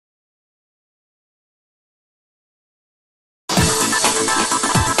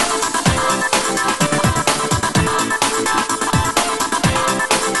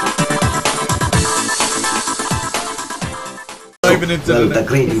Well, the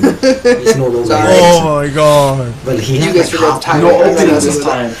great evil is no longer. Oh my god. Well, he You had guys like forgot half time. no No openings this this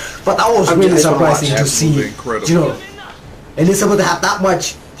time. But that was really surprising to see. You know, Elizabeth had that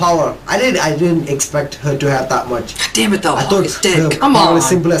much power. I didn't expect her to have that much. God damn it, though. I thought It's dead. her Come power on. as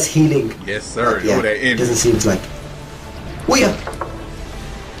simple as healing. Yes, sir. But, yeah, Know that it doesn't seem like. Oh yeah.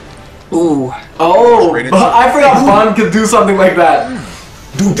 Ooh. Oh, I forgot Bond could do something like that.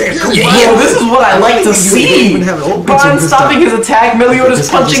 Dude, they're Yo, this is what I like to see. Bond stopping his attack, Meliodas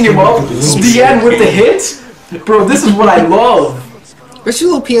punching him up, the end with the hit. Bro, this is what I love. Where's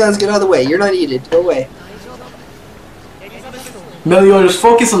your little peons? Get out of the way. You're not needed. Go away. Meliodas,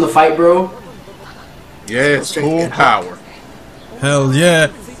 focus on the fight, bro. Yes, full power. Hell yeah.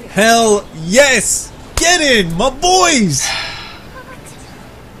 Hell yes. Get in, my boys.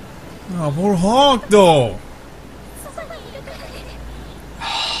 Oh, poor Hawk though.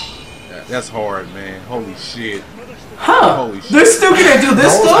 That's hard, man. Holy shit. Huh? Holy shit. They're still gonna do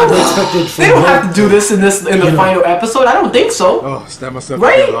this though? They don't have to do this in the final episode. I don't think so. Oh, stab myself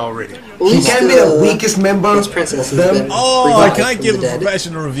Right? together already. He can be the weakest member of Princess has them. been Oh, revived can I from give the a dead.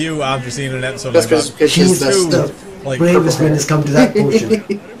 professional review after seeing an episode That's like that? because she's He's the the Like, bravest when it's come to that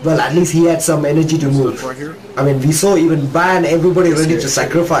portion. Well, at least he had some energy to move. Right here. I mean, we saw even Ban, everybody ready to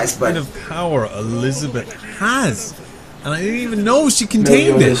sacrifice, kind but of power Elizabeth has. And I didn't even know she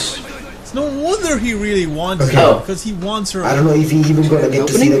contained Meliodas. it. It's no wonder he really wants Okay. her, because he wants her. I don't know if he even gonna get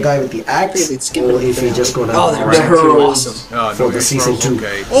to see the guy with the I axe, think they'd skip or it. if he just gonna Oh, they're have right. Her Awesome. Oh, for no, the it's season wrong. 2.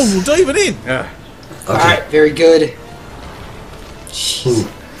 Okay. Oh, we'll dive it in. Yeah. Alright, very good.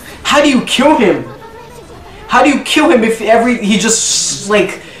 How do you kill him? How do you kill him if he just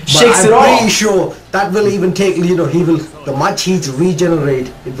like But shakes it I'm off? pretty sure that will even take, you know, he will, the much heat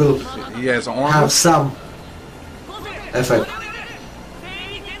regenerate, it will He has armor. have some effect.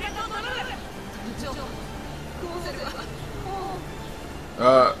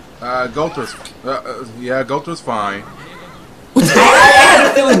 Gowther's. Yeah, Gowther's fine. I had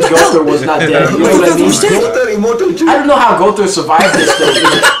a feeling Gowther was not dead. You know what I mean? Gowther immortal too. I don't know how Gowther survived this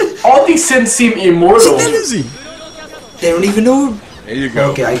thing. All these sins seem immortal. What is he? They don't even know. There you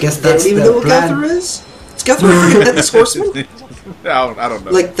go. Okay, I guess They that's don't even know the what plan. Gowther is. It's Gowther the Headless Horseman? I don't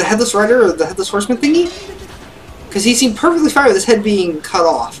know. Like the Headless Rider or the Headless Horseman thingy? Because he seemed perfectly fine with his head being cut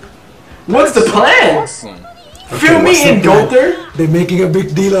off. What's the plan? Awesome. Fill what's me in, the plan? Gowther. They're making a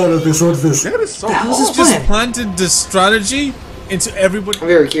big deal out of this. What's this? That is so The hell's this awesome. plan? Just planted the strategy into everybody. I'm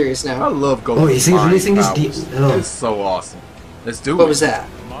very curious I now. love Gowther's Oh, is he mind releasing his powers. deep? No. It's so awesome. Let's do it. What was that?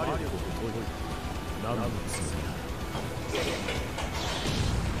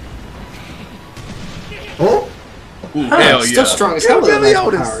 Oh, Ooh, hell yeah. Still strong as hell with that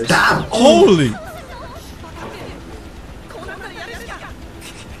magical powers. damn! Holy!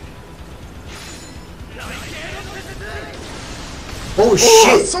 Oh Oh,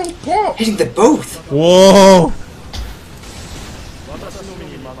 shit! so pumped. Hitting them both. Whoa!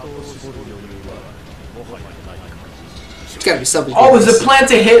 It's gotta be something. Oh, is the plan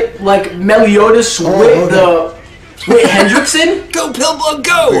to hit like Meliodas with with Hendrickson? Go, Pillbug,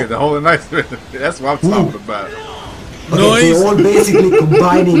 Yeah, go! the whole night. That's what I'm talking about. Okay, they're all basically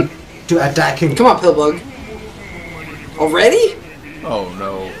combining to attack him. Come on, Pillbug. Already? Oh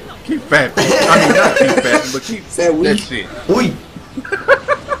no. Keep fat. I mean, not keep fat, but keep Is that weak? shit. Oi!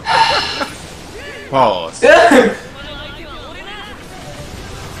 Pause.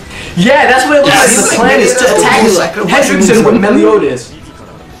 Yeah, that's what it looks like. The plan is to attack Hendrickson with Meliodas.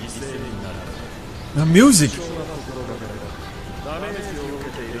 The music.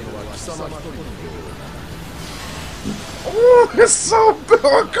 Oh, it's so good.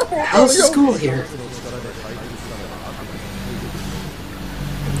 Come on. How's the yo. school here?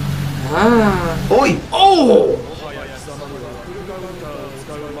 Ah. Oi! Oh!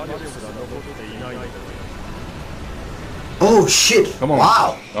 Oh shit! Come on.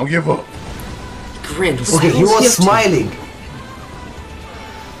 Wow! Don't give up. Grinned. Okay, he was smiling.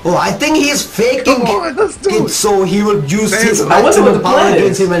 Oh, I think he is faking Come on, let's do it, it. so he will use his I wonder what maximum the power plan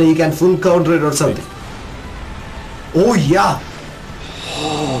against is. him and he can full counter it or something. Oh yeah!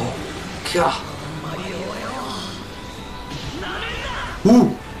 God.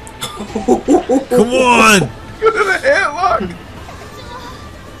 Ooh! Come on! Get in the headlock.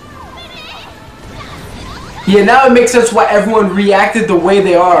 Yeah, now it makes sense why everyone reacted the way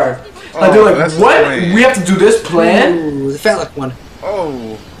they are. Like, they're like, that's the what? plan. We have to do this plan? Ooh, the phallic one.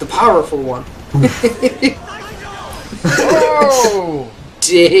 Oh. The powerful one. Oh.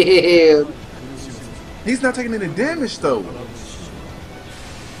 Damn. He's not taking any damage though.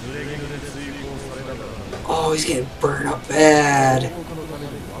 Oh, he's getting burned up bad.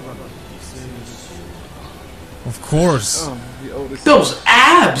 Of course. Those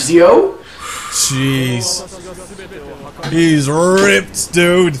abs, yo! Jeez. He's ripped,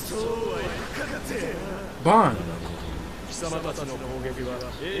 dude. Bond.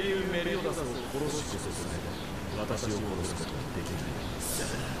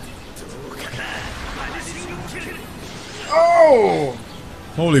 Oh!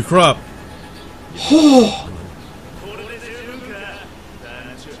 Holy crap.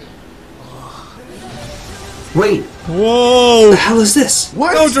 Wait, Whoa! What the hell is this?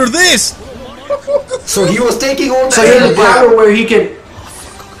 What? Counter this! so he was taking all So he has a power where he can...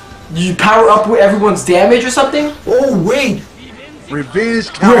 You power up with everyone's damage or something? Oh wait, Revenge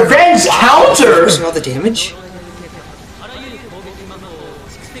counter. Revenge counter! Pushing all the damage?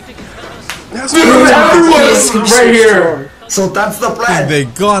 That's Everyone's right here! so that's the plan. They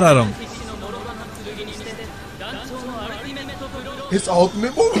got at him. His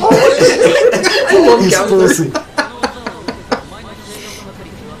ultimate move. He's forcing.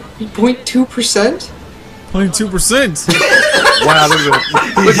 0.2%? 0.2%. Wow, look at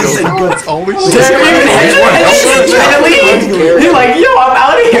that. Holy shit. He's like, yo, I'm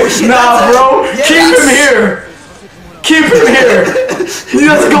out of here. Nah, bro. Keep him here. Keep him here.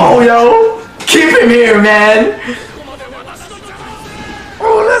 Let's go, yo. Keep him here, man.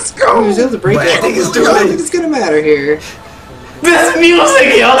 Oh, let's go. He's able to break But it. I think it's too I don't late. think it's gonna matter here. This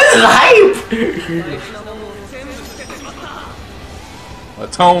music, yo. This is hype.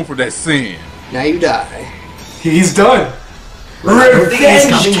 Atone for that sin. Now you die. He's done. Revenge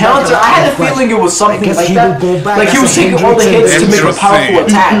Revenge counter. I had a feeling it was something guess like he that. will go back Like he as was a taking all the Hendrix hits to make a powerful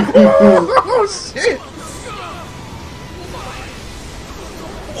Interesting. attack. Oh, shit.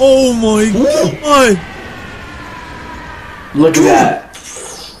 Oh my god! Look at that.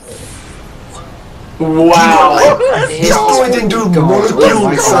 Wow. He's going into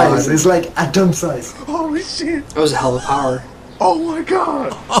molecule size. It's like atom size. Holy shit. That was a hell of a power. Oh my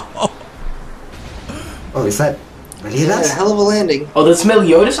god. Oh, is that That's a meliodas? hell of a landing. Oh, that's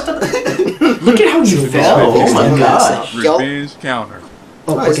meliodas? Look at how you fell. Oh my gosh. Revenge counter.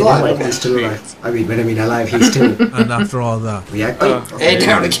 Oh, he's okay, alive. never mind, he's still alive. I mean, when I mean alive, he's still And after all that. react. And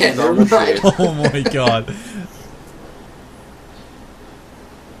down again. Never mind. Oh my god.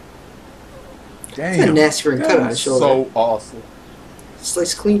 Damn. That's a nasty ring cut on his That's shoulder. so awesome.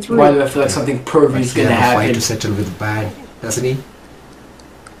 Slice clean through. Why do I feel like something pervy is He gonna had a fight happen? to settle with bad, doesn't he?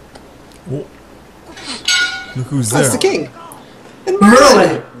 Look who's That's there. the king. And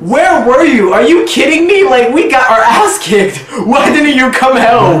Merlin, where were you? Are you kidding me? Like, we got our ass kicked. Why didn't you come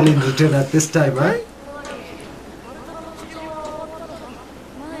help? Merlin returned at this time, right?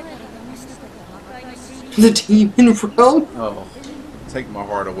 The demon realm. Oh, take my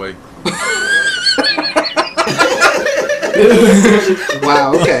heart away.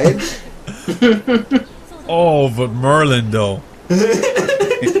 Wow. Okay. Oh, but Merlin though.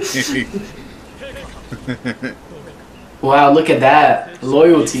 Wow, look at that.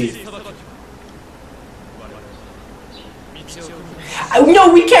 Loyalty.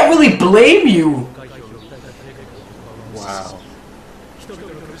 No, we can't really blame you. Wow.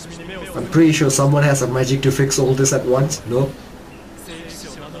 I'm pretty sure someone has some magic to fix all this at once. No?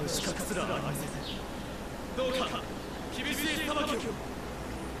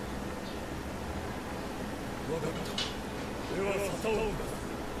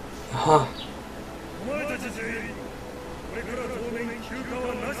 Huh.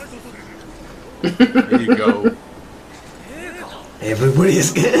 There you go. Everybody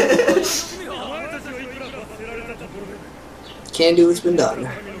is Can do what's been done.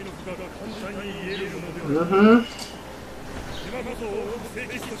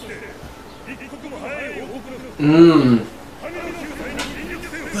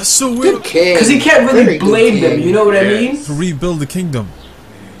 That's so Good weird. king. Because he can't really Very good blame them, king. you know what I Yeah. mean? To rebuild the kingdom.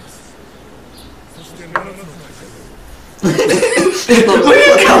 Look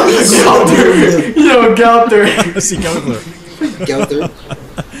at Gowther. Yo, Gowther. See Gowther. Gowther.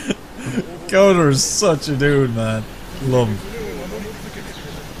 Gowther's such a dude, man. Love him.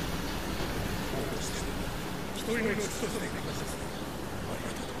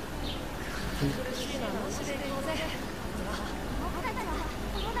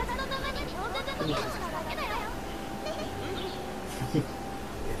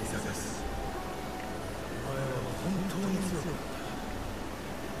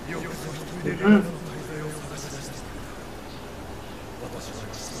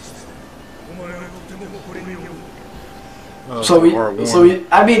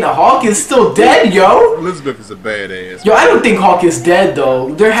 I mean, Hawk is still dead, yo. Elizabeth is a badass. Yo, I don't think Hawk is dead though.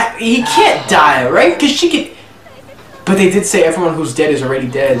 He can't die, right? Cause she can. But they did say everyone who's dead is already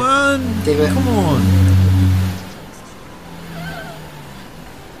dead. Man, David. come on.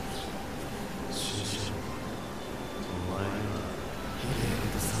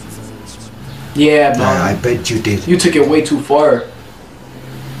 Yeah, man. I bet you did. You took it way too far.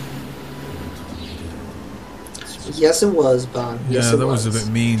 Yes, it was, Bon. Yes, Yeah, it that was a bit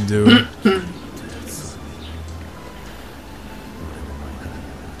mean, dude.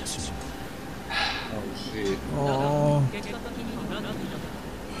 Oh shit. Oh.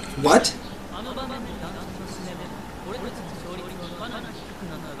 What?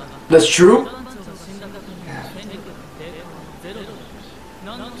 That's true.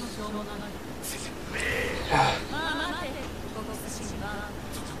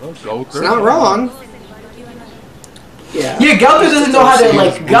 It's not wrong. Yeah. Yeah, Gowther doesn't know how to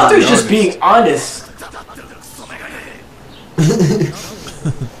like. Gowther's just being honest.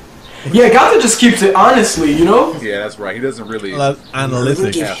 Yeah, Gowther just keeps it honestly, you know. Yeah, that's right. He doesn't really.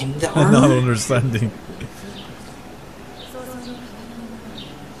 Analytic. Give him the Not armor. understanding.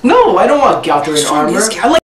 No, I don't want Gowther in armor. I like